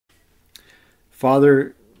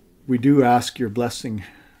Father, we do ask your blessing.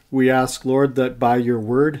 We ask, Lord, that by your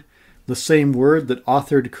word, the same word that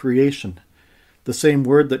authored creation, the same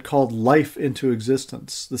word that called life into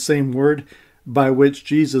existence, the same word by which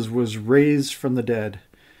Jesus was raised from the dead,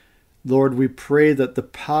 Lord, we pray that the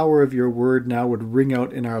power of your word now would ring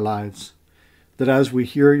out in our lives, that as we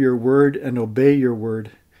hear your word and obey your word,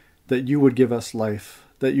 that you would give us life,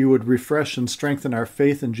 that you would refresh and strengthen our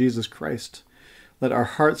faith in Jesus Christ, that our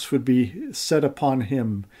hearts would be set upon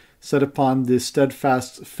him, set upon the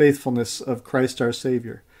steadfast faithfulness of Christ our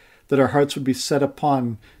Savior, that our hearts would be set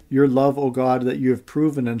upon your love, O God, that you have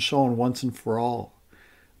proven and shown once and for all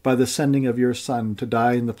by the sending of your Son to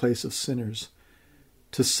die in the place of sinners,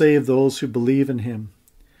 to save those who believe in him.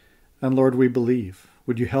 And Lord, we believe.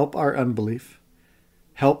 Would you help our unbelief?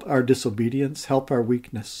 Help our disobedience? Help our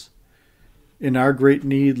weakness? In our great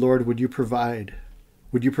need, Lord, would you provide?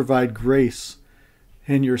 Would you provide grace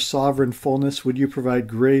in your sovereign fullness? Would you provide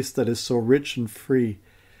grace that is so rich and free,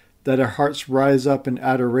 that our hearts rise up in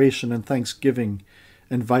adoration and thanksgiving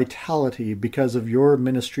and vitality because of your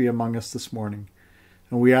ministry among us this morning?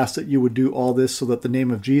 And we ask that you would do all this so that the name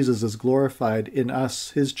of Jesus is glorified in us,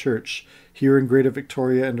 his church, here in Greater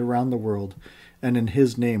Victoria and around the world. And in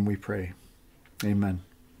his name we pray. Amen.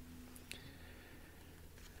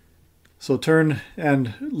 So turn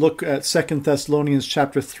and look at 2 Thessalonians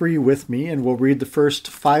chapter 3 with me, and we'll read the first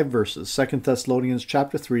 5 verses. 2 Thessalonians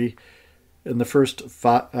chapter 3 in the first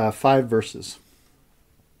 5 verses.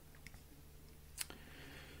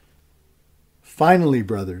 Finally,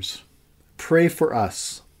 brothers, pray for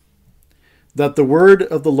us, that the word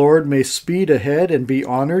of the Lord may speed ahead and be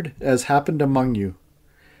honored as happened among you,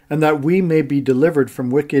 and that we may be delivered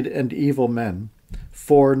from wicked and evil men,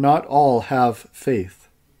 for not all have faith.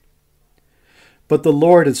 But the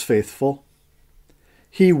Lord is faithful.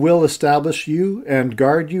 He will establish you and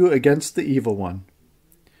guard you against the evil one.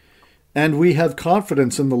 And we have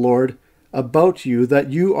confidence in the Lord about you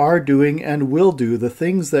that you are doing and will do the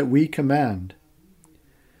things that we command.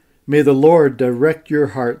 May the Lord direct your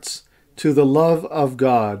hearts to the love of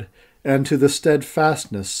God and to the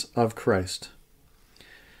steadfastness of Christ.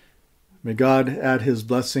 May God add his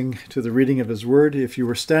blessing to the reading of his word. If you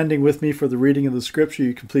were standing with me for the reading of the scripture,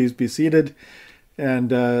 you can please be seated.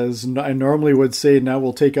 And as I normally would say, now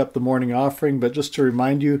we'll take up the morning offering. But just to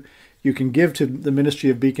remind you, you can give to the ministry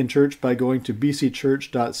of Beacon Church by going to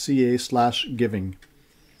bcchurch.ca/giving.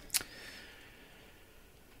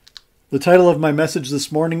 The title of my message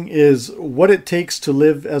this morning is What It Takes to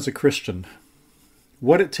Live as a Christian.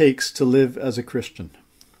 What it takes to live as a Christian.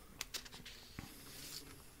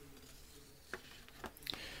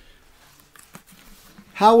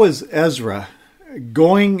 How was Ezra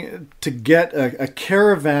going to get a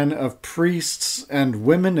caravan of priests and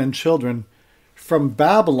women and children from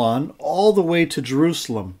Babylon all the way to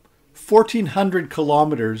Jerusalem, 1,400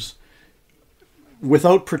 kilometers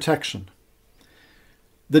without protection?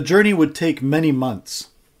 The journey would take many months.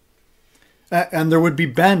 And there would be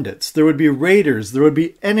bandits, there would be raiders, there would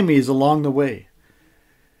be enemies along the way.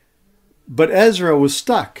 But Ezra was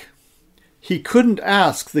stuck. He couldn't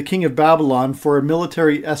ask the king of Babylon for a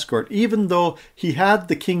military escort. Even though he had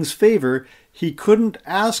the king's favor, he couldn't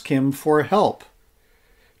ask him for help,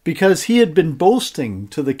 because he had been boasting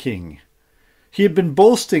to the king. He had been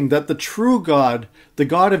boasting that the true God, the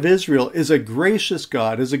God of Israel, is a gracious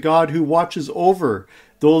God, is a God who watches over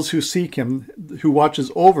those who seek him, who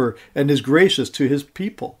watches over and is gracious to his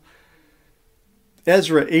people.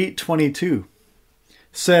 Ezra 8:22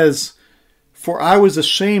 says, "For I was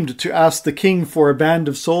ashamed to ask the king for a band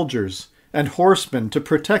of soldiers and horsemen to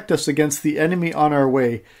protect us against the enemy on our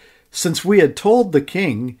way, since we had told the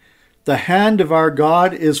king, the hand of our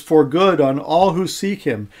God is for good on all who seek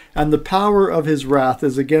him, and the power of his wrath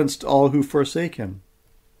is against all who forsake him."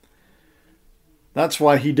 That's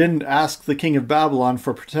why he didn't ask the king of Babylon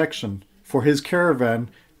for protection for his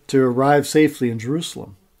caravan to arrive safely in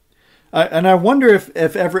Jerusalem. And I wonder if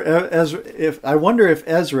Ezra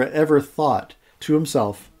ever thought to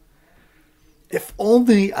himself, if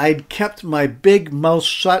only I'd kept my big mouth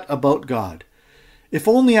shut about God. If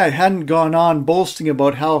only I hadn't gone on boasting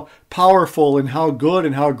about how powerful and how good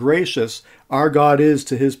and how gracious our God is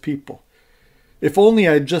to his people. If only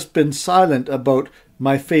I'd just been silent about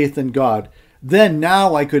my faith in God, then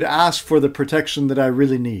now I could ask for the protection that I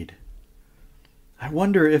really need. I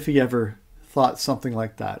wonder if he ever thought something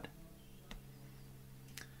like that.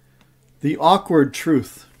 The awkward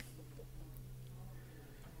truth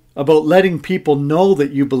about letting people know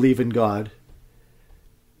that you believe in God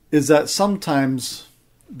is that sometimes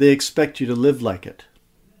they expect you to live like it.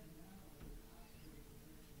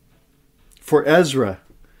 For Ezra,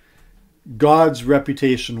 God's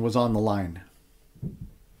reputation was on the line.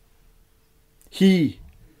 He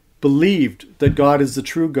believed that God is the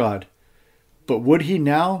true God. But would he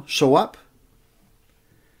now show up?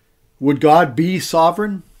 Would God be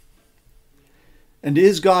sovereign? And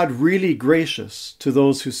is God really gracious to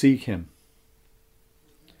those who seek him?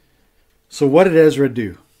 So what did Ezra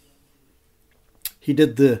do? He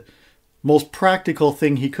did the most practical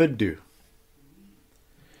thing he could do.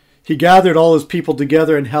 He gathered all his people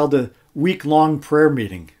together and held a week-long prayer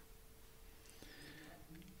meeting.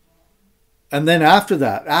 And then after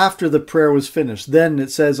that, after the prayer was finished, then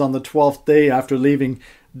it says on the 12th day after leaving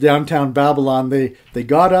downtown Babylon, they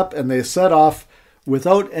got up and they set off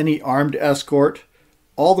without any armed escort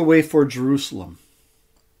all the way for Jerusalem.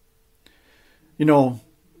 You know,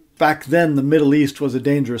 back then the Middle East was a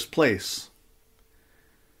dangerous place.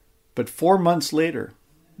 But 4 months later,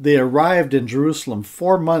 they arrived in Jerusalem.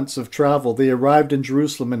 4 months of travel, they arrived in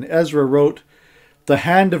Jerusalem. And Ezra wrote, "The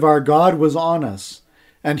hand of our God was on us,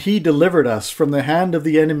 and he delivered us from the hand of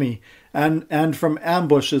the enemy and from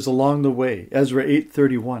ambushes along the way." Ezra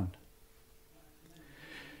 8:31.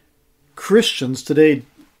 Christians today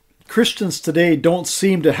don't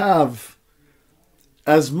seem to have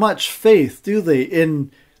as much faith, do they,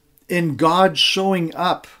 in God showing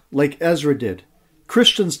up like Ezra did.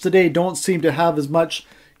 Christians today don't seem to have as much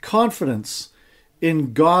confidence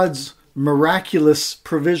in God's miraculous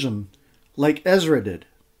provision like Ezra did.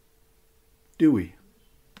 Do we?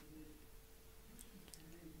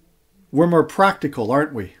 We're more practical,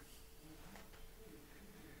 aren't we?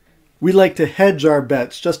 We like to hedge our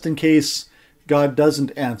bets just in case God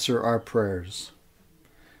doesn't answer our prayers.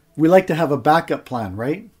 We like to have a backup plan,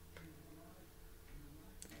 right?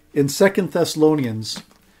 In 2 Thessalonians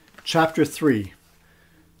chapter 3,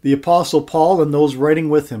 the Apostle Paul and those writing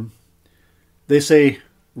with him, they say,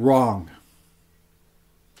 wrong.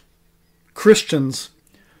 Christians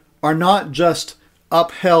are not just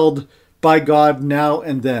upheld by God now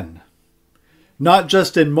and then. Not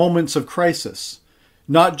just in moments of crisis.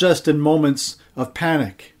 Not just in moments of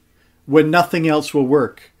panic, when nothing else will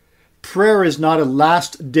work. Prayer is not a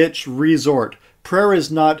last-ditch resort. Prayer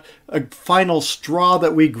is not a final straw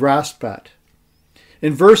that we grasp at.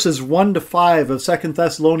 In verses 1 to 5 of 2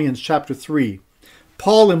 Thessalonians chapter 3,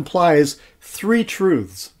 Paul implies 3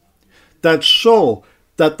 truths that show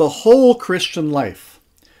that the whole Christian life,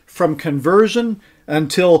 from conversion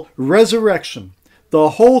until resurrection, the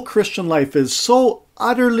whole Christian life is so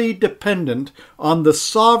utterly dependent on the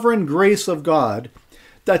sovereign grace of God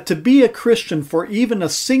that to be a Christian for even a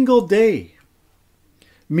single day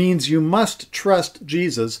means you must trust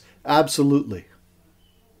Jesus absolutely.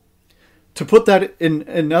 To put that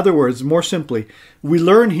in other words, more simply, we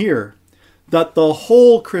learn here that the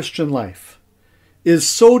whole Christian life is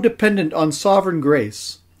so dependent on sovereign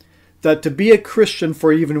grace that to be a Christian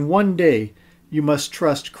for even one day, you must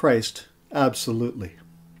trust Christ absolutely.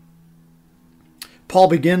 Paul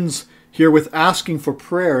begins here with asking for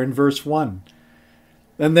prayer in verse 1.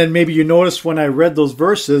 And then maybe you noticed when I read those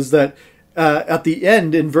verses that at the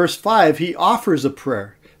end in verse 5, he offers a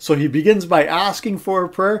prayer. So he begins by asking for a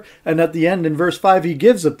prayer, and at the end in verse 5, he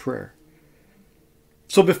gives a prayer.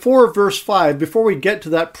 So before verse 5, before we get to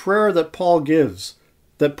that prayer that Paul gives,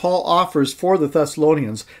 that Paul offers for the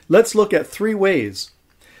Thessalonians, let's look at 3 ways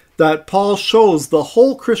that Paul shows the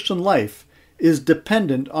whole Christian life is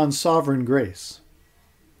dependent on sovereign grace.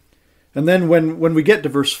 And then when we get to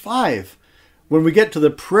verse 5, when we get to the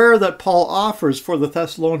prayer that Paul offers for the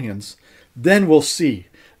Thessalonians, then we'll see.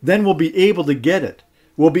 Then we'll be able to get it.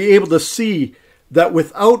 We'll be able to see that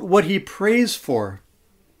without what he prays for,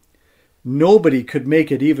 nobody could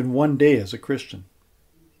make it even one day as a Christian.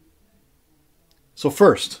 So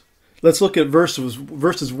first, let's look at verses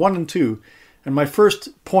 1 and 2. And my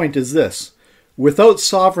first point is this. Without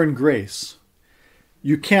sovereign grace,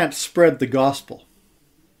 you can't spread the gospel.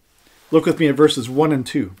 Look with me at verses 1 and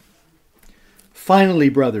 2. Finally,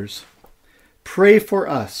 brothers, pray for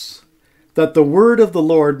us, that the word of the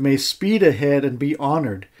Lord may speed ahead and be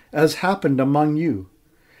honored, as happened among you,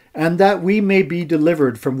 and that we may be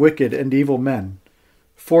delivered from wicked and evil men,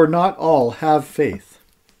 for not all have faith.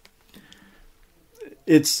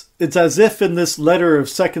 It's as if in this letter of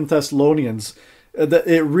 2 Thessalonians, that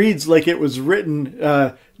it reads like it was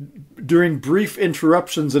written during brief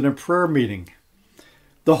interruptions in a prayer meeting.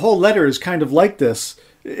 The whole letter is kind of like this.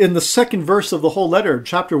 In the second verse of the whole letter,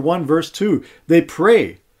 chapter 1, verse 2, they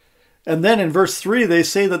pray. And then in verse 3, they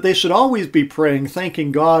say that they should always be praying,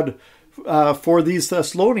 thanking God for these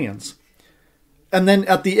Thessalonians. And then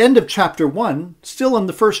at the end of chapter 1, still in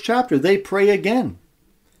the first chapter, they pray again.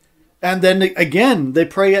 And then again, they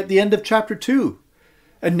pray at the end of chapter 2.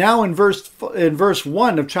 And now in verse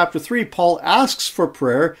 1 of chapter 3, Paul asks for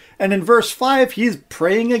prayer, and in verse 5, he's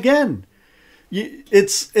praying again.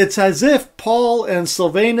 It's as if Paul and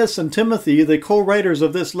Silvanus and Timothy, the co-writers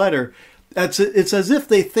of this letter, it's as if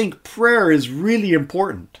they think prayer is really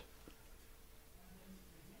important.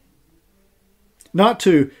 Not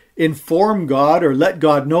to inform God or let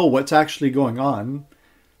God know what's actually going on.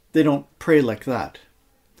 They don't pray like that.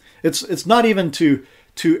 It's not even to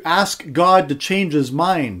ask God to change his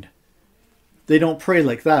mind. They don't pray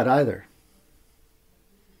like that either.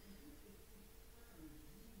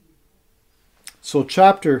 So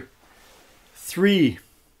chapter 3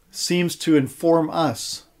 seems to inform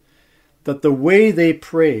us that the way they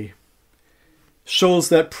pray shows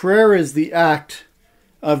that prayer is the act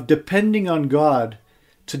of depending on God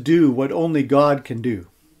to do what only God can do.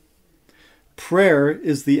 Prayer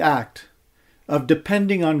is the act of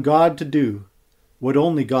depending on God to do what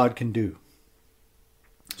only God can do.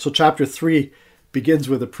 So chapter 3 begins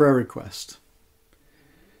with a prayer request.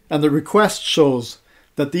 And the request shows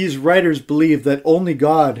that these writers believe that only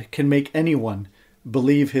God can make anyone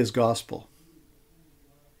believe his gospel.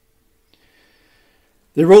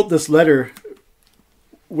 They wrote this letter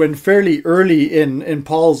when fairly early in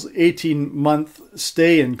Paul's 18-month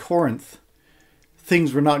stay in Corinth,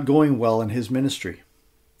 things were not going well in his ministry.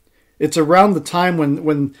 It's around the time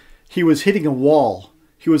when he was hitting a wall.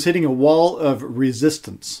 He was hitting a wall of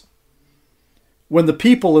resistance. When the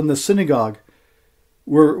people in the synagogue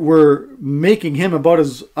were making him about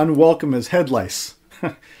as unwelcome as head lice.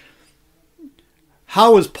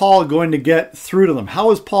 How is Paul going to get through to them?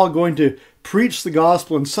 How is Paul going to preach the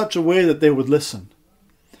gospel in such a way that they would listen?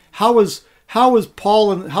 How are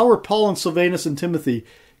Paul and Silvanus and Timothy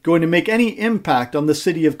going to make any impact on the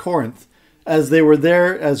city of Corinth as they were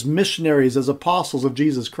there as missionaries, as apostles of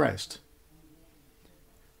Jesus Christ?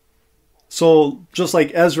 So just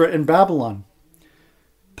like Ezra in Babylon,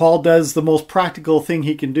 Paul does the most practical thing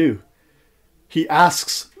he can do. He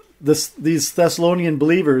asks these Thessalonian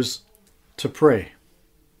believers to pray.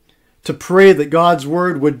 To pray that God's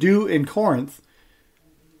word would do in Corinth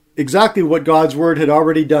exactly what God's word had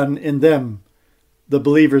already done in them, the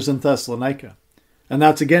believers in Thessalonica. And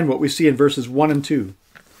that's again what we see in verses 1 and 2.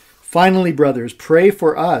 Finally, brothers, pray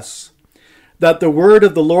for us, that the word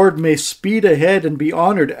of the Lord may speed ahead and be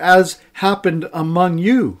honored, as happened among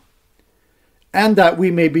you, and that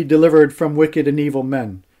we may be delivered from wicked and evil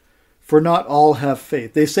men. For not all have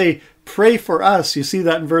faith. They say, pray for us. You see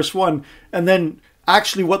that in verse 1. And then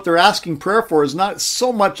actually what they're asking prayer for is not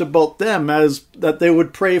so much about them as that they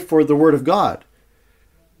would pray for the word of God.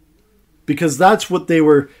 Because that's what they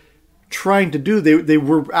were trying to do. They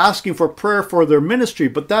were asking for prayer for their ministry,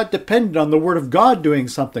 but that depended on the word of God doing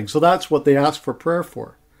something. So that's what they asked for prayer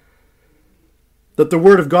for. That the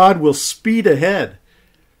word of God will speed ahead.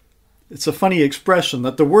 It's a funny expression,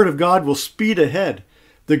 that the word of God will speed ahead.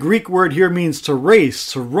 The Greek word here means to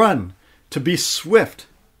race, to run, to be swift.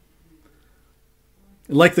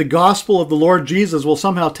 Like the gospel of the Lord Jesus will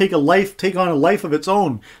somehow take on a life of its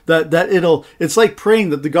own. It's like praying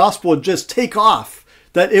that the gospel would just take off,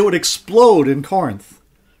 that it would explode in Corinth.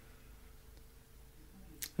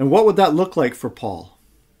 And what would that look like for Paul?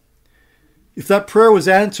 If that prayer was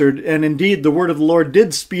answered, and indeed the word of the Lord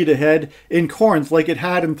did speed ahead in Corinth like it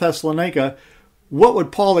had in Thessalonica, what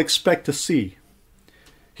would Paul expect to see?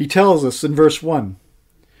 He tells us in verse 1,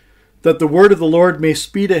 that the word of the Lord may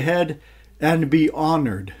speed ahead and be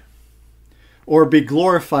honored, or be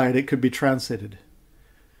glorified, it could be translated.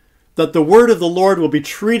 That the word of the Lord will be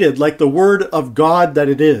treated like the word of God that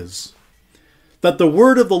it is. That the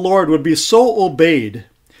word of the Lord would be so obeyed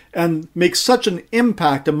and make such an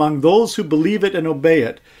impact among those who believe it and obey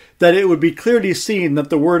it, that it would be clearly seen that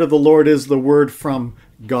the word of the Lord is the word from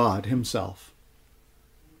God himself.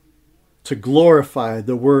 To glorify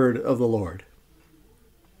the word of the Lord.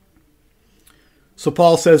 So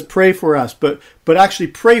Paul says, pray for us, but actually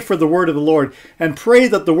pray for the word of the Lord, and pray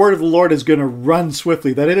that the word of the Lord is going to run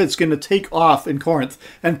swiftly, that it is going to take off in Corinth,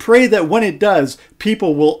 and pray that when it does,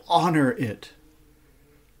 people will honor it.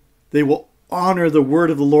 They will honor the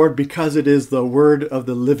word of the Lord because it is the word of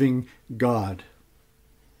the living God.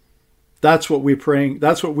 That's what we're praying.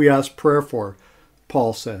 That's what we ask prayer for,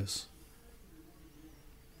 Paul says.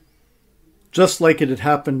 Just like it had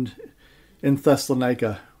happened in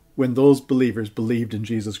Thessalonica when those believers believed in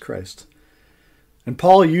Jesus Christ. And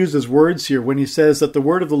Paul uses words here when he says that the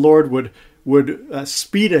word of the Lord would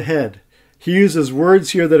speed ahead. He uses words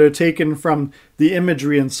here that are taken from the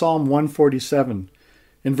imagery in Psalm 147.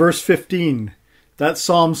 In verse 15, that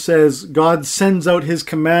psalm says, God sends out his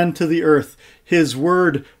command to the earth. His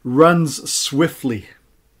word runs swiftly.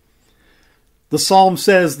 The psalm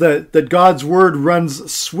says that God's word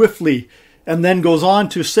runs swiftly, and then goes on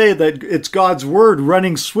to say that it's God's word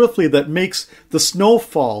running swiftly that makes the snow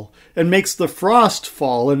fall, and makes the frost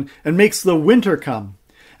fall, and makes the winter come.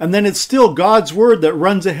 And then it's still God's word that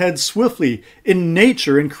runs ahead swiftly in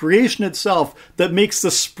nature, in creation itself, that makes the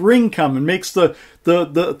spring come and makes the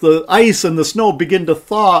ice and the snow begin to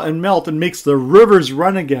thaw and melt and makes the rivers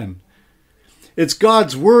run again. It's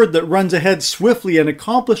God's word that runs ahead swiftly and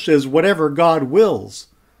accomplishes whatever God wills.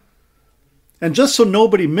 And just so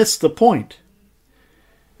nobody missed the point,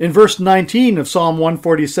 in verse 19 of Psalm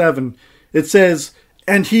 147, it says,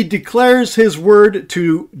 "And he declares his word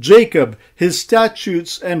to Jacob, his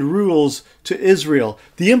statutes and rules to Israel."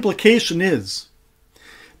 The implication is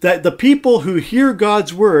that the people who hear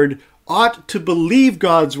God's word ought to believe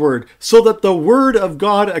God's word, so that the word of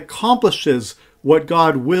God accomplishes what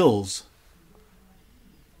God wills.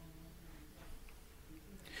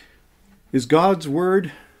 Is God's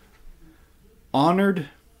word honored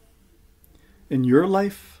in your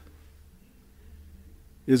life?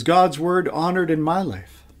 Is God's word honored in my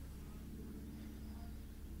life?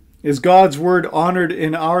 Is God's word honored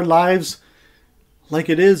in our lives like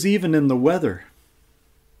it is even in the weather?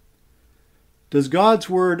 Does God's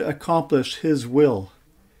word accomplish his will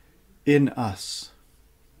in us?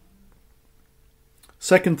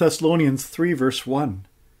 2 Thessalonians 3 verse 1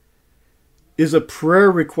 is a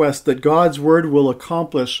prayer request that God's word will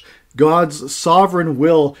accomplish God's sovereign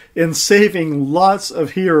will in saving lots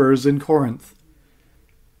of hearers in Corinth.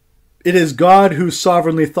 It is God who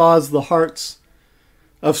sovereignly thaws the hearts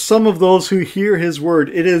of some of those who hear his word.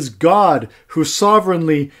 It is God who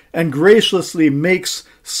sovereignly and graciously makes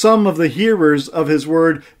some of the hearers of his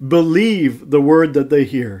word believe the word that they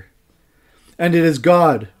hear. And it is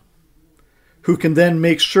God who can then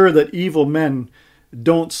make sure that evil men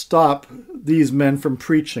don't stop these men from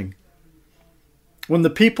preaching. When the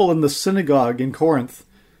people in the synagogue in Corinth,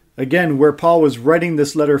 again where Paul was writing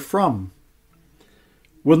this letter from,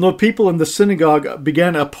 when the people in the synagogue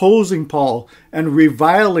began opposing Paul and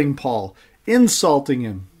reviling Paul, insulting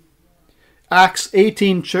him, Acts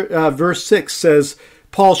 18 verse 6 says,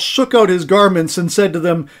 Paul shook out his garments and said to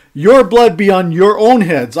them, "Your blood be on your own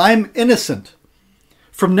heads. I am innocent.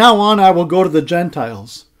 From now on I will go to the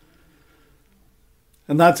Gentiles."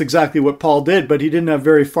 And that's exactly what Paul did, but he didn't have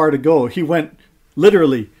very far to go. He went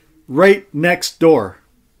literally right next door,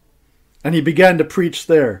 and he began to preach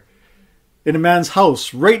there in a man's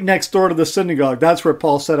house right next door to the synagogue. That's where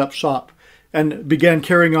Paul set up shop and began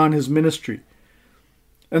carrying on his ministry.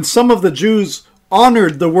 And some of the Jews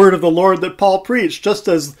honored the word of the Lord that Paul preached, just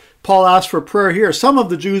as Paul asked for prayer here. Some of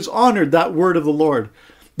the Jews honored that word of the Lord.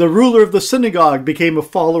 The ruler of the synagogue became a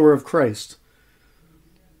follower of Christ.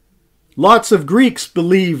 Lots of Greeks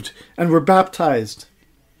believed and were baptized.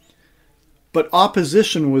 But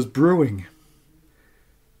opposition was brewing.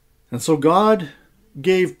 And so God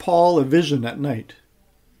gave Paul a vision at night.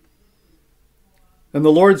 And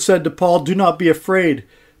the Lord said to Paul, "Do not be afraid,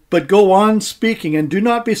 but go on speaking, and do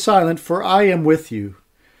not be silent, for I am with you.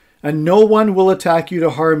 And no one will attack you to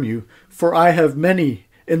harm you, for I have many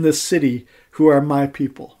in this city who are my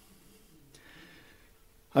people."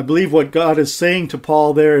 I believe what God is saying to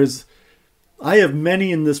Paul there is, I have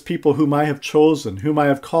many in this people whom I have chosen, whom I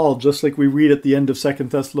have called, just like we read at the end of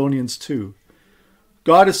 2 Thessalonians 2.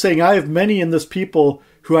 God is saying, I have many in this people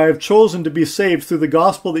who I have chosen to be saved through the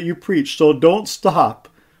gospel that you preach, so don't stop.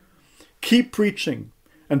 Keep preaching.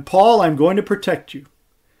 And Paul, I'm going to protect you.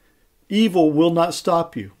 Evil will not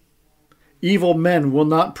stop you. Evil men will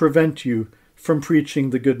not prevent you from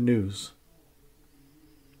preaching the good news.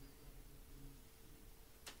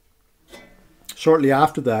 Shortly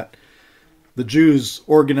after that, the Jews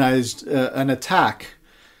organized an attack,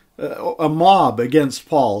 a mob against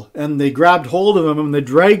Paul, and they grabbed hold of him and they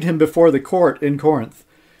dragged him before the court in Corinth,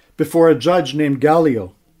 before a judge named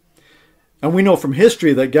Gallio. And we know from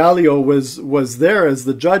history that Gallio was there as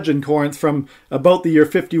the judge in Corinth from about the year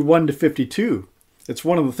 51 to 52. It's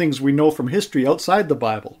one of the things we know from history outside the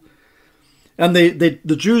Bible. And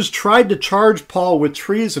the Jews tried to charge Paul with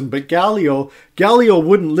treason, but Gallio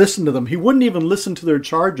wouldn't listen to them. He wouldn't even listen to their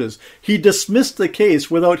charges. He dismissed the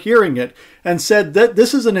case without hearing it and said that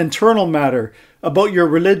this is an internal matter about your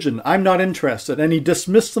religion. I'm not interested. And he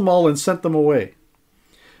dismissed them all and sent them away.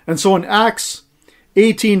 And so in Acts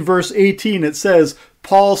 18 verse 18 it says,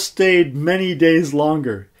 Paul stayed many days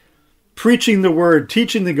longer, preaching the word,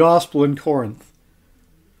 teaching the gospel in Corinth.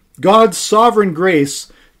 God's sovereign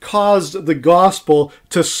grace caused the gospel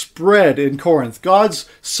to spread in Corinth. God's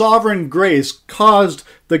sovereign grace caused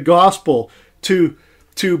the gospel to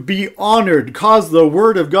to be honored, cause the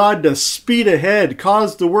Word of God to speed ahead,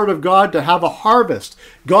 cause the Word of God to have a harvest.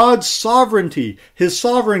 God's sovereignty, His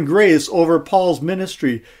sovereign grace over Paul's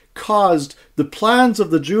ministry caused the plans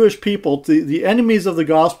of the Jewish people, the enemies of the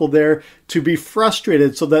gospel there, to be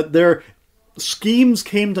frustrated so that their schemes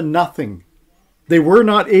came to nothing. They were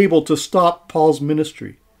not able to stop Paul's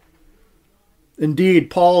ministry. Indeed,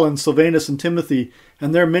 Paul and Silvanus and Timothy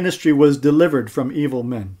and their ministry was delivered from evil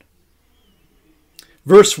men.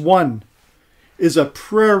 Verse 1 is a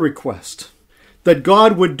prayer request that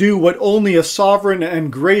God would do what only a sovereign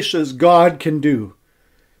and gracious God can do.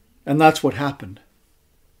 And that's what happened.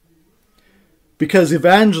 Because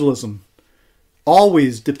evangelism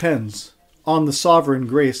always depends on the sovereign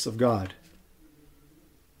grace of God.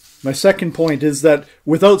 My second point is that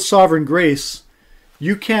without sovereign grace,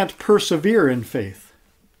 you can't persevere in faith.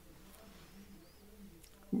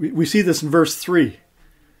 We see this in verse 3.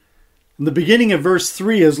 And the beginning of verse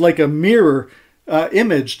 3 is like a mirror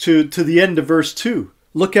image to the end of verse 2.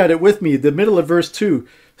 Look at it with me. The middle of verse 2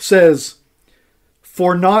 says,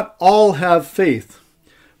 "For not all have faith,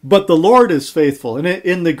 but the Lord is faithful." And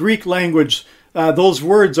in the Greek language, those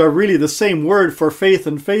words are really the same word for faith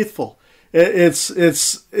and faithful.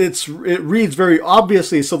 It reads very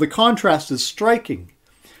obviously, so the contrast is striking.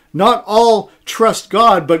 Not all trust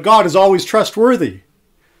God, but God is always trustworthy.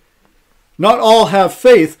 Not all have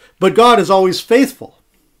faith, but God is always faithful.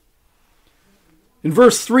 In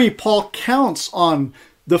verse 3, Paul counts on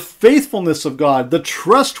the faithfulness of God, the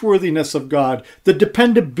trustworthiness of God, the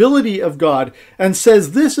dependability of God, and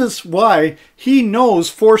says this is why he knows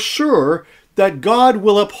for sure that God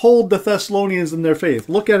will uphold the Thessalonians in their faith.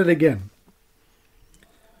 Look at it again.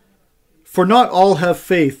 "For not all have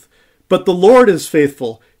faith, but the Lord is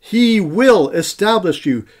faithful. He will establish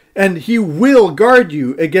you, and He will guard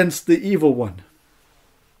you against the evil one."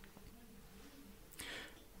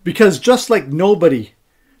 Because just like nobody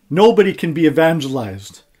can be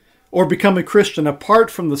evangelized or become a Christian apart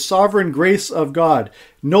from the sovereign grace of God,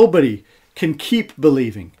 nobody can keep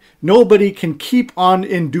believing. Nobody can keep on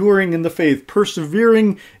enduring in the faith,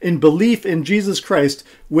 persevering in belief in Jesus Christ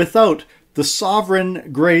without the sovereign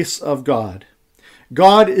grace of God.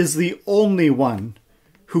 God is the only one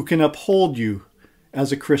who can uphold you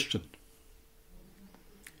as a Christian.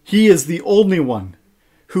 He is the only one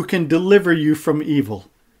who can deliver you from evil.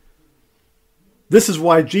 This is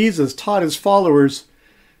why Jesus taught his followers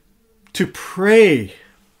to pray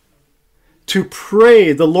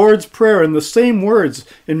the Lord's Prayer in the same words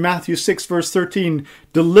in Matthew 6 verse 13,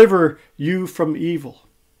 "Deliver you from evil."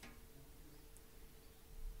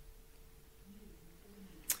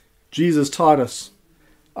 Jesus taught us,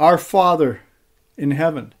 "Our Father in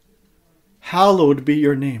heaven, hallowed be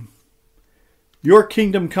your name. Your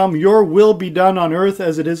kingdom come, your will be done on earth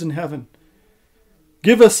as it is in heaven.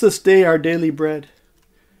 Give us this day our daily bread,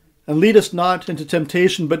 and lead us not into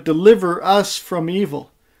temptation, but deliver us from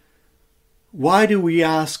evil." Why do we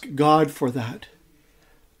ask God for that?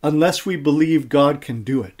 Unless we believe God can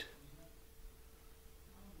do it.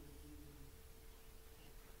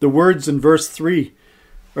 The words in verse 3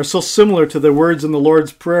 are so similar to the words in the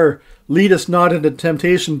Lord's Prayer, "Lead us not into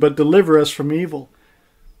temptation, but deliver us from evil."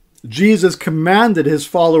 Jesus commanded his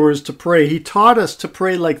followers to pray. He taught us to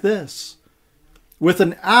pray like this, with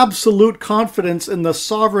an absolute confidence in the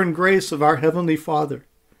sovereign grace of our Heavenly Father.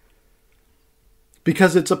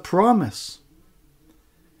 Because it's a promise.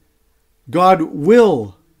 God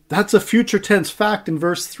will. That's a future tense fact in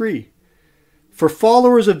verse 3. For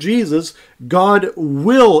followers of Jesus, God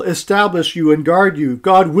will establish you and guard you.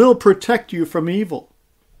 God will protect you from evil.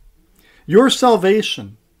 Your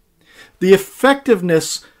salvation, the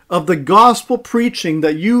effectiveness of the gospel preaching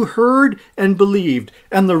that you heard and believed,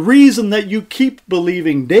 and the reason that you keep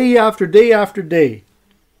believing day after day after day,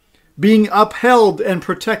 being upheld and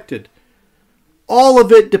protected, all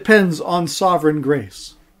of it depends on sovereign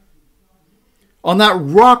grace. On that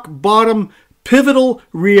rock bottom, pivotal,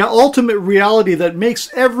 ultimate reality that makes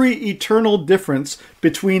every eternal difference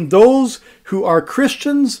between those who are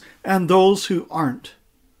Christians and those who aren't.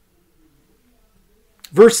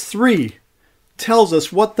 Verse 3 tells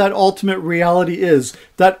us what that ultimate reality is,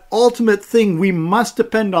 that ultimate thing we must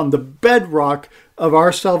depend on, the bedrock of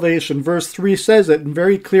our salvation. Verse 3 says it in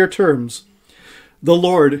very clear terms. The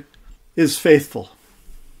Lord is faithful.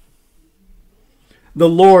 The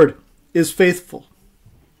Lord is faithful.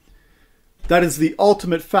 That is the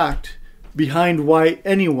ultimate fact behind why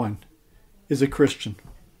anyone is a Christian.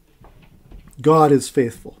 God is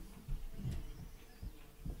faithful.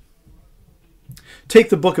 Take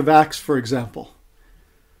the book of Acts, for example.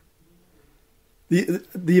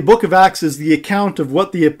 The book of Acts is the account of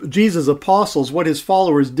what Jesus' apostles, what his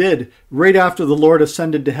followers did right after the Lord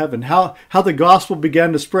ascended to heaven, how the gospel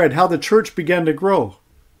began to spread, how the church began to grow.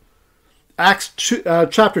 Acts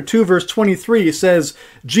chapter 2, verse 23 says,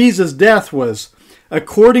 Jesus' death was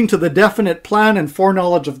according to the definite plan and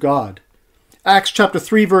foreknowledge of God. Acts chapter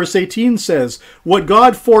 3, verse 18 says, what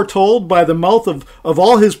God foretold by the mouth of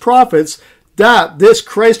all his prophets, that this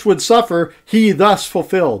Christ would suffer, he thus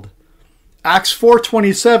fulfilled. Acts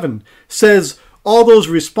 4:27 says, all those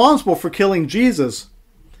responsible for killing Jesus,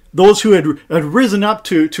 those who had risen up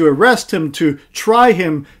to arrest him, to try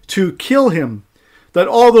him, to kill him, that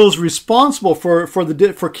all those responsible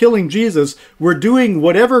for killing Jesus were doing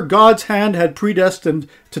whatever God's hand had predestined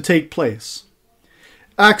to take place.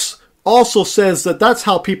 Acts also says that that's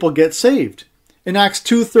how people get saved. In Acts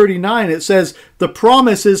 2:39 it says, the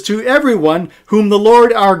promise is to everyone whom the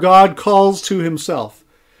Lord our God calls to himself.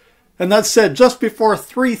 And that's said just before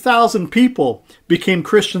 3,000 people became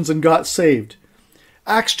Christians and got saved.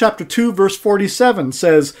 Acts chapter 2 verse 47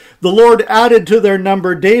 says, the Lord added to their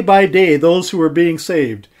number day by day those who were being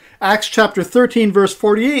saved. Acts chapter 13 verse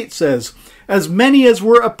 48 says, as many as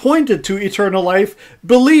were appointed to eternal life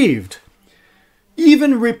believed.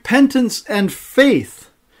 Even repentance and faith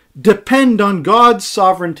depend on God's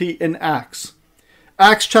sovereignty in Acts.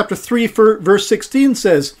 Acts chapter 3 verse 16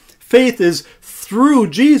 says, faith is through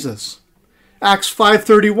Jesus. Acts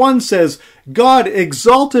 5:31 says, God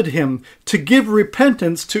exalted him to give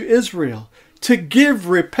repentance to Israel. To give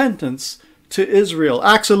repentance to Israel.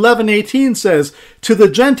 Acts 11:18 says, to the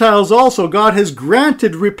Gentiles also God has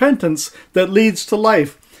granted repentance that leads to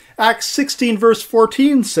life. Acts 16 verse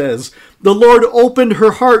 14 says, the Lord opened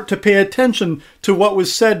her heart to pay attention to what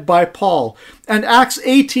was said by Paul. And Acts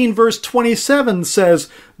 18 verse 27 says,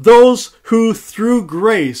 those who through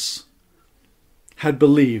grace had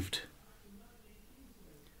believed.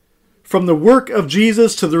 From the work of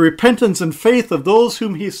Jesus to the repentance and faith of those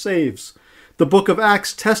whom he saves, the book of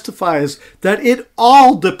Acts testifies that it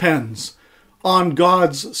all depends on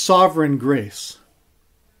God's sovereign grace.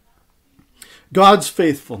 God's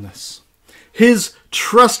faithfulness, his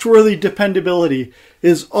trustworthy dependability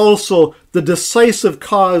is also the decisive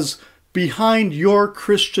cause behind your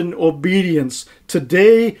Christian obedience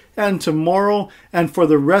today and tomorrow and for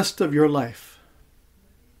the rest of your life.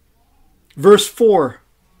 Verse 4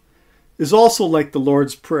 is also like the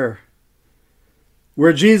Lord's Prayer,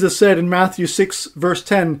 where Jesus said in Matthew 6 verse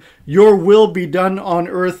 10, your will be done on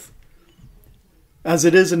earth as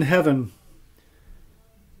it is in heaven.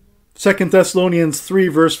 2 Thessalonians 3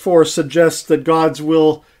 verse 4 suggests that God's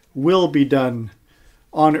will be done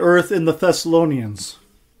on earth in the Thessalonians.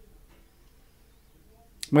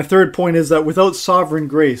 My third point is that without sovereign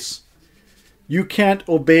grace, you can't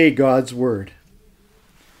obey God's word.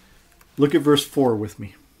 Look at verse 4 with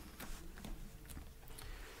me.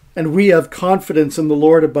 And we have confidence in the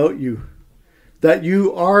Lord about you, that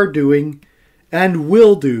you are doing and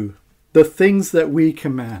will do the things that we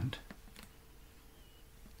command.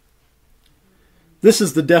 This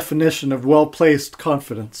is the definition of well-placed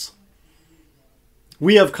confidence.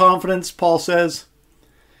 We have confidence, Paul says,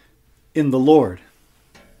 in the Lord.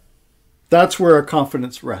 That's where our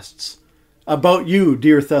confidence rests. About you,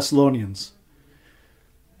 dear Thessalonians.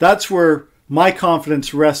 That's where my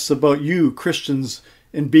confidence rests about you, Christians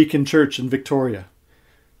in Beacon Church in Victoria.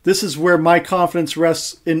 This is where my confidence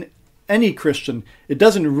rests in any Christian. It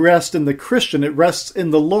doesn't rest in the Christian, it rests in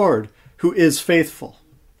the Lord, who is faithful.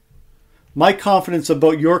 My confidence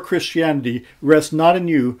about your Christianity rests not in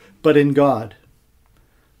you, but in God.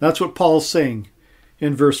 That's what Paul's saying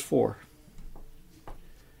in verse 4.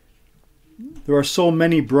 There are so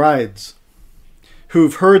many brides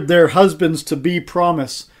who've heard their husbands-to-be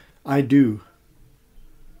promise, I do,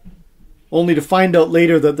 only to find out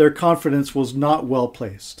later that their confidence was not well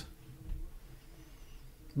placed.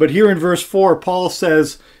 But here in verse 4, Paul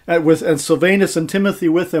says, and Silvanus and Timothy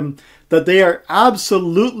with him, that they are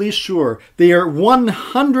absolutely sure, they are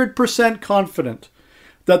 100% confident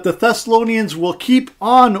that the Thessalonians will keep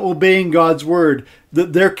on obeying God's word,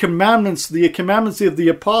 that their commandments, the commandments of the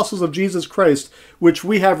apostles of Jesus Christ, which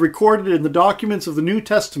we have recorded in the documents of the New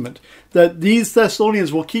Testament, that these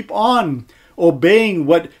Thessalonians will keep on obeying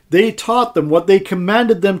what they taught them, what they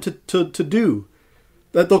commanded them to do,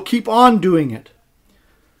 that they'll keep on doing it.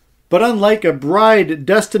 But unlike a bride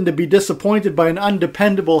destined to be disappointed by an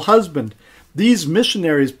undependable husband, these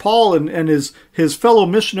missionaries, Paul and his fellow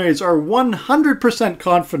missionaries, are 100%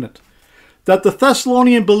 confident that the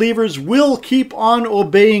Thessalonian believers will keep on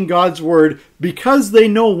obeying God's word because they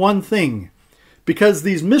know one thing. Because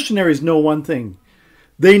these missionaries know one thing.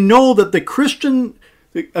 They know that the Christian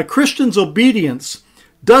A Christian's obedience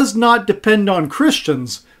does not depend on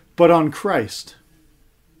Christians, but on Christ.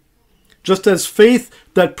 Just as faith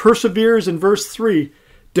that perseveres in verse 3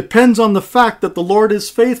 depends on the fact that the Lord is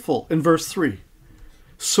faithful in verse 3.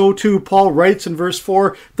 So too, Paul writes in verse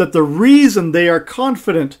 4 that the reason they are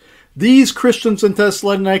confident these Christians in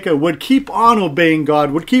Thessalonica would keep on obeying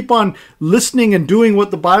God, would keep on listening and doing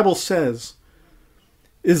what the Bible says,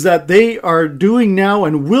 is that they are doing now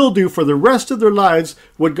and will do for the rest of their lives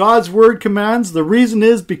what God's word commands. The reason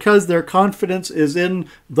is because their confidence is in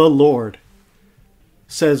the Lord,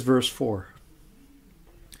 says verse 4.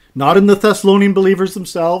 Not in the Thessalonian believers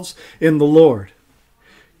themselves, in the Lord.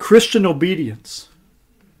 Christian obedience.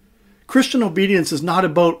 Christian obedience is not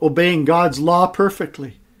about obeying God's law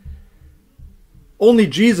perfectly. Only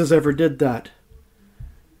Jesus ever did that.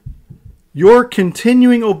 Your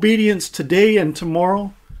continuing obedience today and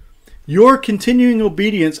tomorrow, your continuing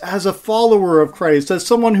obedience as a follower of Christ, as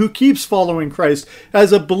someone who keeps following Christ,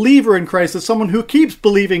 as a believer in Christ, as someone who keeps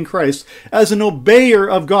believing Christ, as an obeyer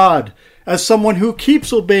of God, as someone who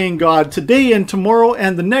keeps obeying God today and tomorrow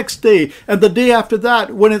and the next day and the day after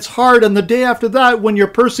that when it's hard and the day after that when you're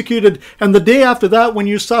persecuted and the day after that when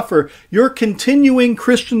you suffer. Your continuing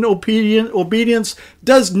Christian obedience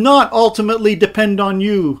does not ultimately depend on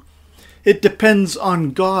you. It depends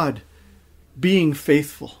on God being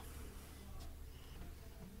faithful.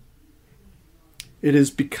 It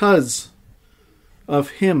is because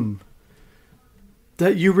of Him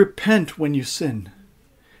that you repent when you sin.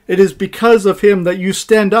 It is because of Him that you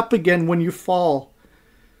stand up again when you fall.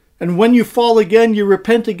 And when you fall again, you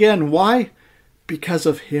repent again. Why? Because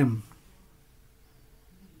of Him.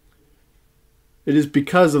 It is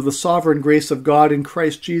because of the sovereign grace of God in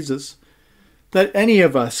Christ Jesus that any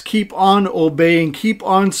of us keep on obeying, keep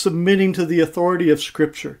on submitting to the authority of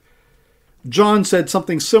Scripture. John said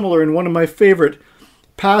something similar in one of my favorite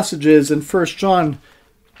passages in 1 John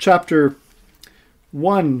chapter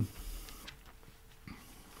 1.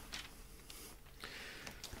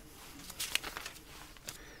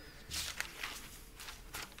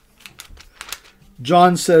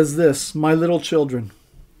 John says this, "My little children,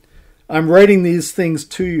 I'm writing these things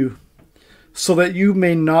to you so that you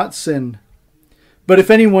may not sin. But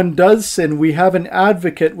if anyone does sin, we have an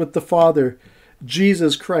advocate with the Father,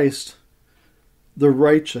 Jesus Christ, the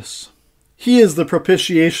righteous. He is the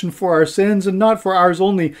propitiation for our sins, and not for ours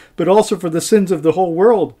only, but also for the sins of the whole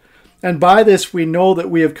world. And by this we know that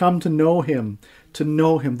we have come to know Him, to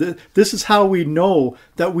know Him." This is how we know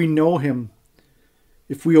that we know Him.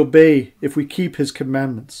 If we obey, if we keep His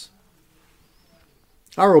commandments.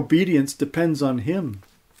 Our obedience depends on Him.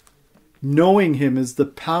 Knowing Him is the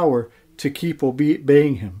power to keep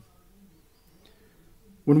obeying Him.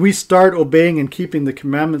 When we start obeying and keeping the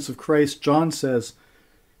commandments of Christ, John says,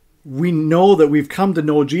 we know that we've come to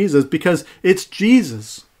know Jesus because it's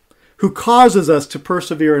Jesus who causes us to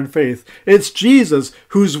persevere in faith. It's Jesus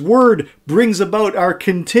whose word brings about our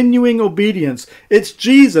continuing obedience. It's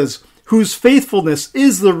Jesus whose faithfulness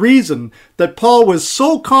is the reason that Paul was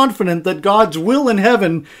so confident that God's will in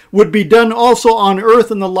heaven would be done also on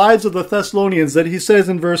earth in the lives of the Thessalonians, that he says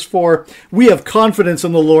in verse 4, "We have confidence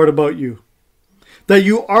in the Lord about you, that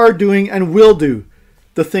you are doing and will do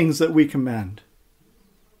the things that we command."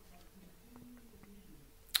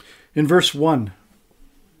 In verse 1,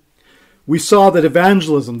 we saw that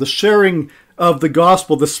evangelism, the sharing of the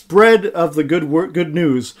gospel, the spread of the good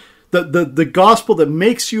news, the gospel that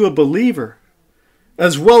makes you a believer,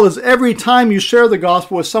 as well as every time you share the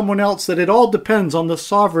gospel with someone else, that it all depends on the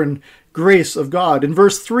sovereign grace of God. In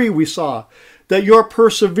verse 3 we saw that your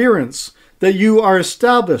perseverance, that you are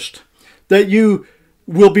established, that you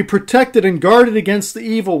will be protected and guarded against the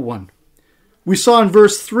evil one. We saw in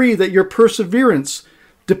verse 3 that your perseverance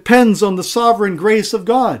depends on the sovereign grace of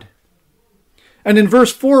God. And in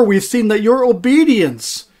verse 4 we've seen that your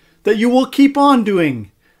obedience, that you will keep on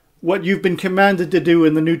doing what you've been commanded to do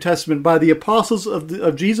in the New Testament by the apostles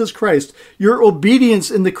of Jesus Christ. Your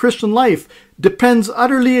obedience in the Christian life depends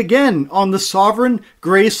utterly again on the sovereign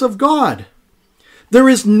grace of God. There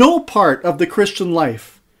is no part of the Christian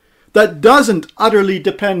life that doesn't utterly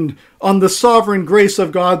depend on the sovereign grace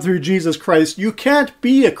of God through Jesus Christ. You can't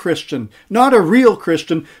be a Christian, not a real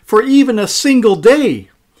Christian, for even a single day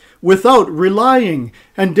without relying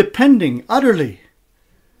and depending utterly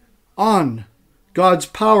on God's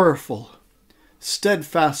powerful,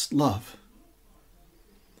 steadfast love.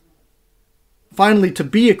 Finally, to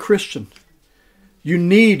be a Christian, you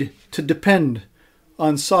need to depend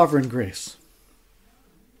on sovereign grace.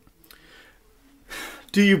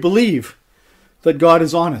 Do you believe that God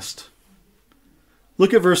is honest?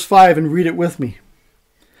 Look at verse 5 and read it with me.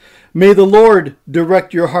 May the Lord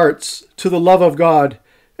direct your hearts to the love of God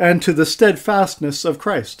and to the steadfastness of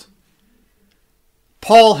Christ.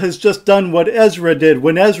 Paul has just done what Ezra did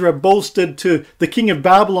when Ezra boasted to the king of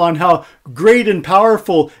Babylon how great and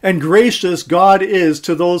powerful and gracious God is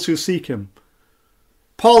to those who seek him.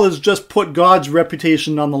 Paul has just put God's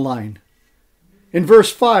reputation on the line. In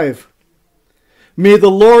verse 5, may the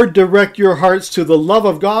Lord direct your hearts to the love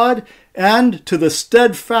of God and to the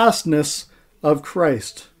steadfastness of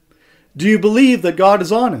Christ. Do you believe that God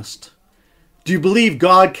is honest? Do you believe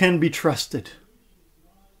God can be trusted?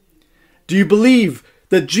 Do you believe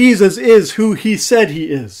that Jesus is who he said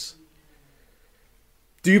he is?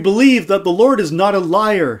 Do you believe that the Lord is not a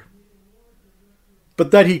liar,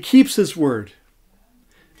 but that he keeps his word?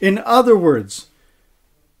 In other words,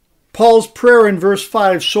 Paul's prayer in verse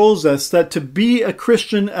 5 shows us that to be a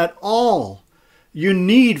Christian at all, you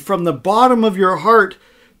need from the bottom of your heart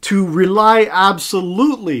to rely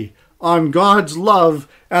absolutely on God's love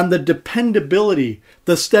and the dependability,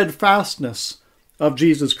 the steadfastness of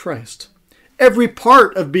Jesus Christ. Every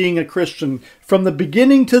part of being a Christian, from the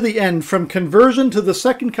beginning to the end, from conversion to the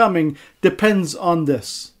second coming, depends on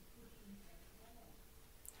this.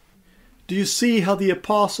 Do you see how the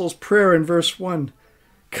apostle's prayer in verse 1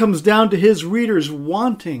 comes down to his readers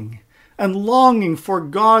wanting and longing for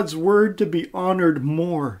God's word to be honored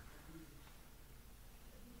more?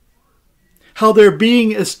 How they're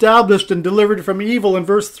being established and delivered from evil in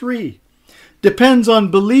verse 3 depends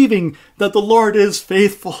on believing that the Lord is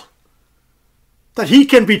faithful, that he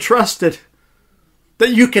can be trusted,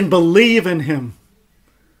 that you can believe in him.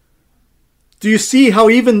 Do you see how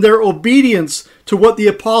even their obedience to what the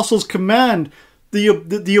apostles command, the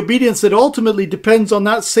obedience that ultimately depends on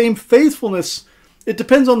that same faithfulness, it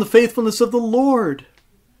depends on the faithfulness of the Lord?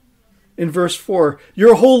 In verse 4,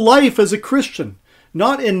 your whole life as a Christian,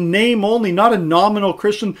 not in name only, not a nominal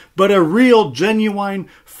Christian, but a real, genuine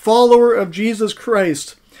follower of Jesus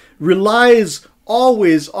Christ, relies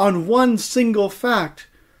always on one single fact: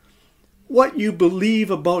 what you believe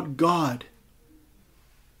about God.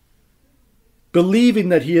 Believing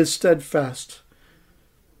that he is steadfast.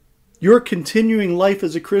 Your continuing life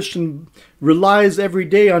as a Christian relies every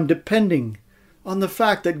day on depending on the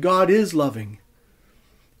fact that God is loving,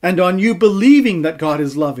 and on you believing that God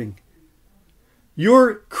is loving.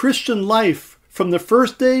 Your Christian life, from the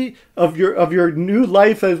first day of your new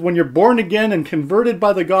life, as when you're born again and converted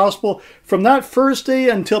by the gospel, from that first day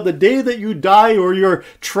until the day that you die or you're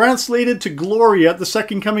translated to glory at the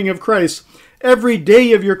second coming of Christ, every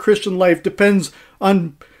day of your Christian life depends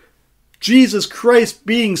on Jesus Christ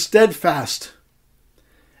being steadfast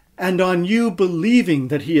and on you believing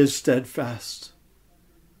that he is steadfast.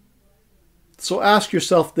 So ask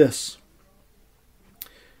yourself this: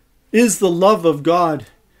 is the love of God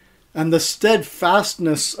and the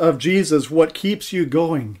steadfastness of Jesus what keeps you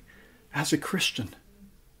going as a Christian?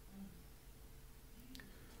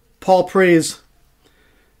 Paul prays,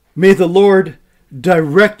 may the Lord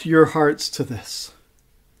direct your hearts to this.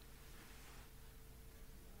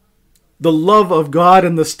 The love of God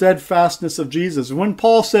and the steadfastness of Jesus. When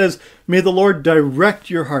Paul says, may the Lord direct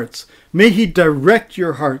your hearts, may he direct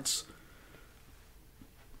your hearts,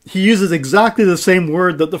 he uses exactly the same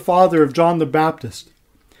word that the father of John the Baptist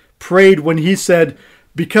prayed when he said,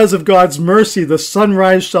 because of God's mercy, the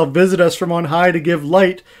sunrise shall visit us from on high to give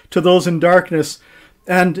light to those in darkness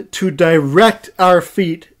and to direct our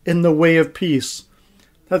feet in the way of peace.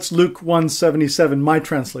 That's Luke 1:77, my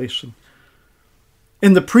translation.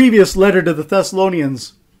 In the previous letter to the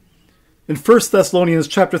Thessalonians, in 1 Thessalonians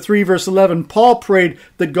chapter 3, verse 11, Paul prayed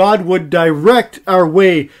that God would direct our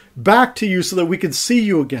way back to you so that we could see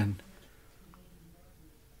you again.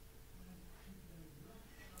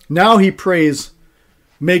 Now he prays,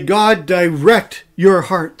 may God direct your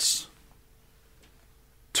hearts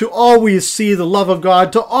to always see the love of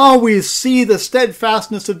God, to always see the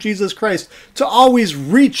steadfastness of Jesus Christ, to always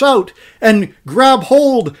reach out and grab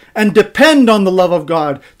hold and depend on the love of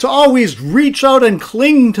God, to always reach out and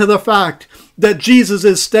cling to the fact that Jesus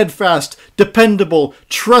is steadfast, dependable,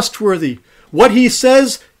 trustworthy. What he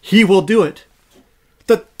says, he will do it.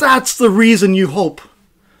 That's the reason you hope.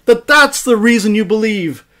 That's the reason you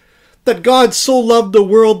believe. That God so loved the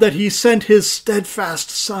world that he sent his steadfast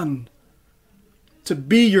Son to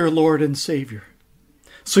be your Lord and Savior.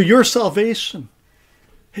 So your salvation,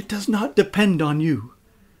 it does not depend on you.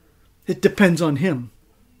 It depends on him.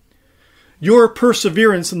 Your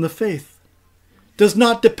perseverance in the faith does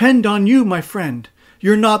not depend on you, my friend.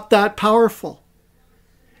 You're not that powerful.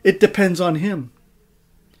 It depends on him.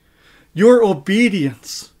 Your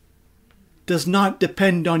obedience does not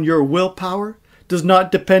depend on your willpower, does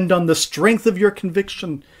not depend on the strength of your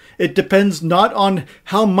conviction. It depends not on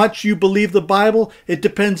how much you believe the Bible. It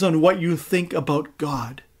depends on what you think about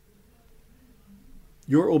God.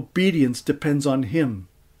 Your obedience depends on Him.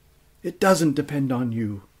 It doesn't depend on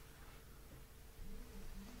you.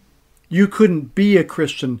 You couldn't be a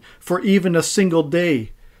Christian for even a single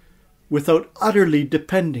day without utterly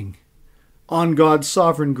depending on God's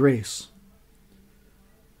sovereign grace.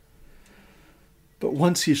 But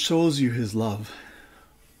once He shows you His love,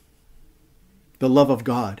 the love of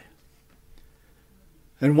God,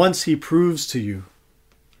 and once He proves to you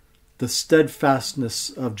the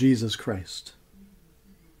steadfastness of Jesus Christ,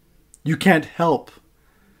 you can't help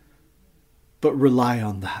but rely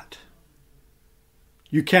on that.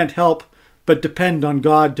 You can't help but depend on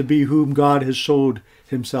God to be whom God has showed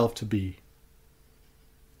Himself to be.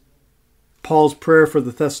 Paul's prayer for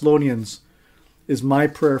the Thessalonians is my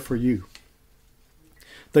prayer for you.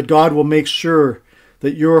 That God will make sure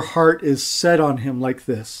that your heart is set on Him like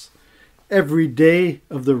this every day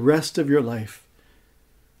of the rest of your life.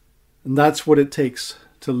 And that's what it takes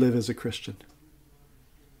to live as a Christian.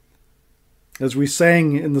 As we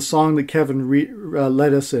sang in the song that Kevin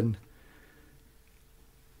led us in,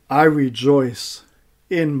 I rejoice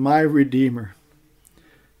in my Redeemer,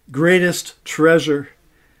 greatest treasure,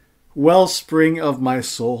 wellspring of my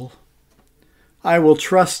soul. I will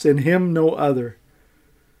trust in Him no other.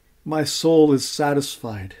 My soul is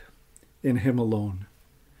satisfied in Him alone.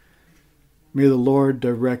 May the Lord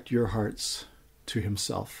direct your hearts to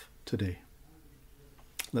Himself today.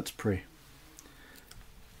 Let's pray.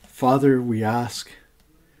 Father, we ask,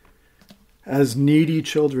 as needy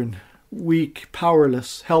children, weak,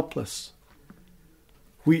 powerless, helpless,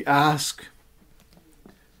 we ask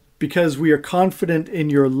because we are confident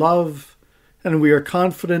in your love and we are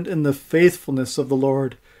confident in the faithfulness of the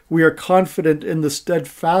Lord. We are confident in the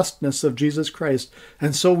steadfastness of Jesus Christ.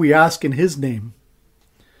 And so we ask in His name,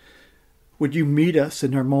 would you meet us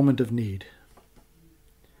in our moment of need?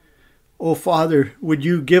 Oh, Father, would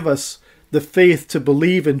you give us the faith to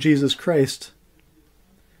believe in Jesus Christ?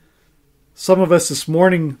 Some of us this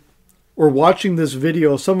morning or watching this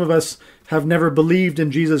video, some of us have never believed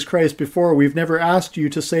in Jesus Christ before. We've never asked you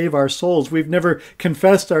to save our souls. We've never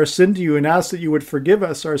confessed our sin to you and asked that you would forgive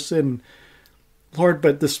us our sin. Lord,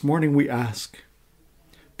 but this morning we ask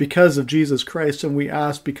because of Jesus Christ, and we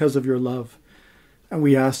ask because of your love, and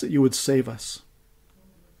we ask that you would save us.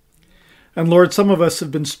 And Lord, some of us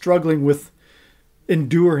have been struggling with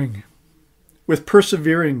enduring, with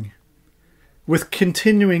persevering, with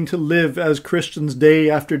continuing to live as Christians day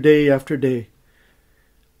after day after day.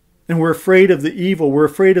 And we're afraid of the evil. We're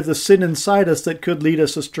afraid of the sin inside us that could lead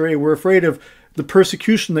us astray. We're afraid of the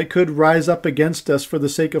persecution that could rise up against us for the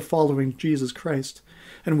sake of following Jesus Christ.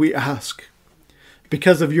 And we ask,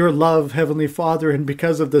 because of your love, Heavenly Father, and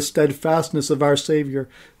because of the steadfastness of our Savior,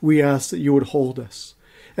 we ask that you would hold us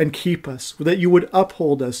and keep us, that you would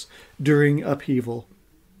uphold us during upheaval.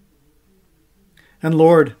 And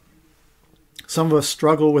Lord, some of us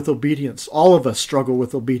struggle with obedience. All of us struggle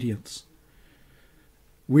with obedience.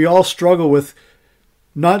 We all struggle with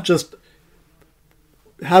not just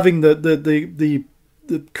having the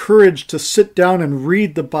courage to sit down and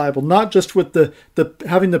read the Bible, not just with the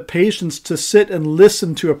having the patience to sit and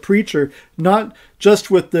listen to a preacher, not just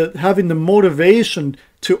with having the motivation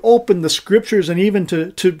to open the scriptures and even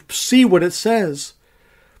to see what it says,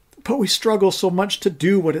 but we struggle so much to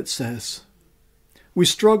do what it says. We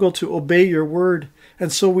struggle to obey your word,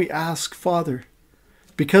 and so we ask, Father,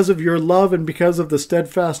 because of your love and because of the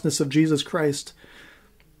steadfastness of Jesus Christ,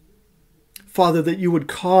 Father, that you would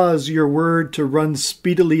cause your word to run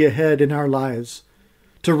speedily ahead in our lives,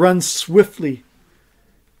 to run swiftly,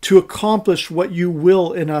 to accomplish what you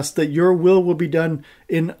will in us, that your will be done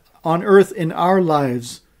on earth in our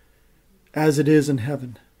lives as it is in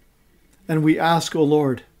heaven. And we ask, O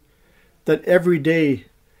Lord, that every day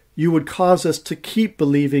you would cause us to keep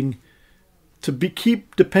believing,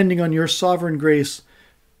 keep depending on your sovereign grace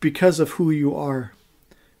because of who you are.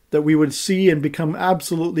 That we would see and become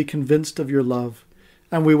absolutely convinced of your love.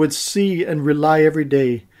 And we would see and rely every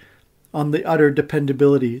day on the utter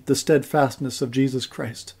dependability, the steadfastness of Jesus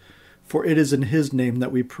Christ. For it is in his name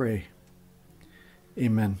that we pray.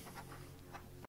 Amen.